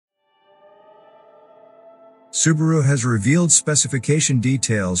Subaru has revealed specification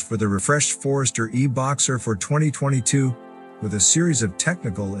details for the refreshed Forester e-BOXER for 2022, with a series of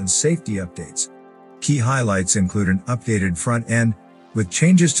technical and safety updates. Key highlights include an updated front end, with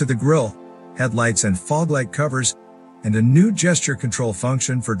changes to the grille, headlights and fog light covers, and a new gesture control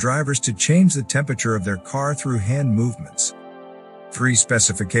function for drivers to change the temperature of their car through hand movements. 3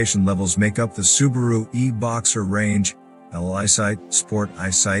 specification levels make up the Subaru e-BOXER range: L EyeSight, Sport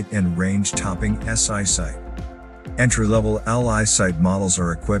EyeSight, and Range Topping S EyeSight. Entry-level L EyeSight models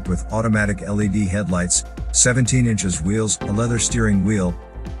are equipped with automatic LED headlights, 17 inches wheels, a leather steering wheel,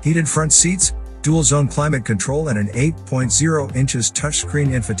 heated front seats, dual-zone climate control, and an 8.0 inches touchscreen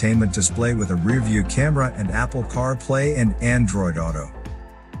infotainment display with a rear-view camera and Apple CarPlay and Android Auto.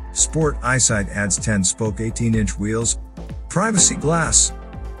 Sport EyeSight adds 10-spoke 18-inch wheels, privacy glass,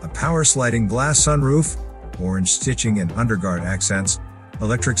 a power sliding glass sunroof, orange stitching and underguard accents,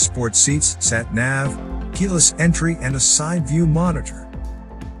 electric sport seats, sat-nav, keyless entry, and a side view monitor.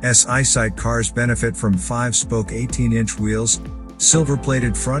 S EyeSight cars benefit from 5-spoke 18-inch wheels,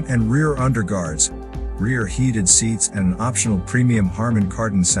 silver-plated front and rear underguards, rear heated seats, and an optional premium Harman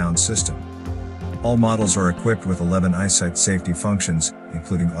Kardon sound system. All models are equipped with 11 EyeSight safety functions,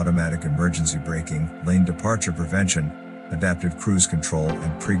 including automatic emergency braking, lane departure prevention, adaptive cruise control,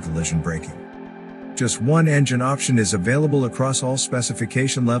 and pre-collision braking. Just one engine option is available across all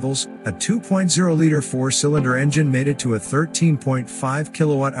specification levels: a 2.0-liter 4-cylinder engine mated to a 13.5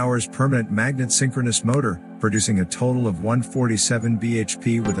 kWh permanent magnet synchronous motor, producing a total of 147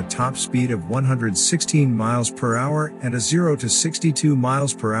 bhp with a top speed of 116 miles per hour and a 0 to 62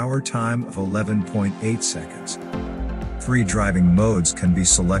 miles per hour time of 11.8 seconds. 3 driving modes can be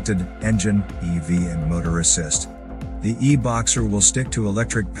selected: engine, EV, and motor assist. The e-BOXER will stick to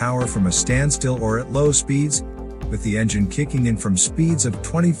electric power from a standstill or at low speeds, with the engine kicking in from speeds of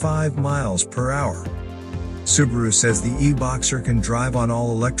 25 miles per hour. Subaru says the e-BOXER can drive on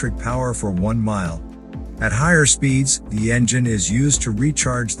all-electric power for 1 mile. At higher speeds, the engine is used to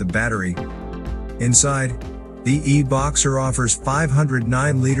recharge the battery. Inside, the e-BOXER offers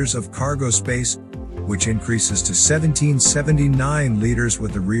 509 liters of cargo space, which increases to 1779 liters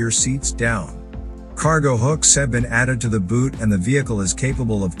with the rear seats down. Cargo hooks have been added to the boot, and the vehicle is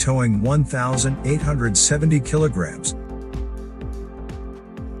capable of towing 1,870 kilograms,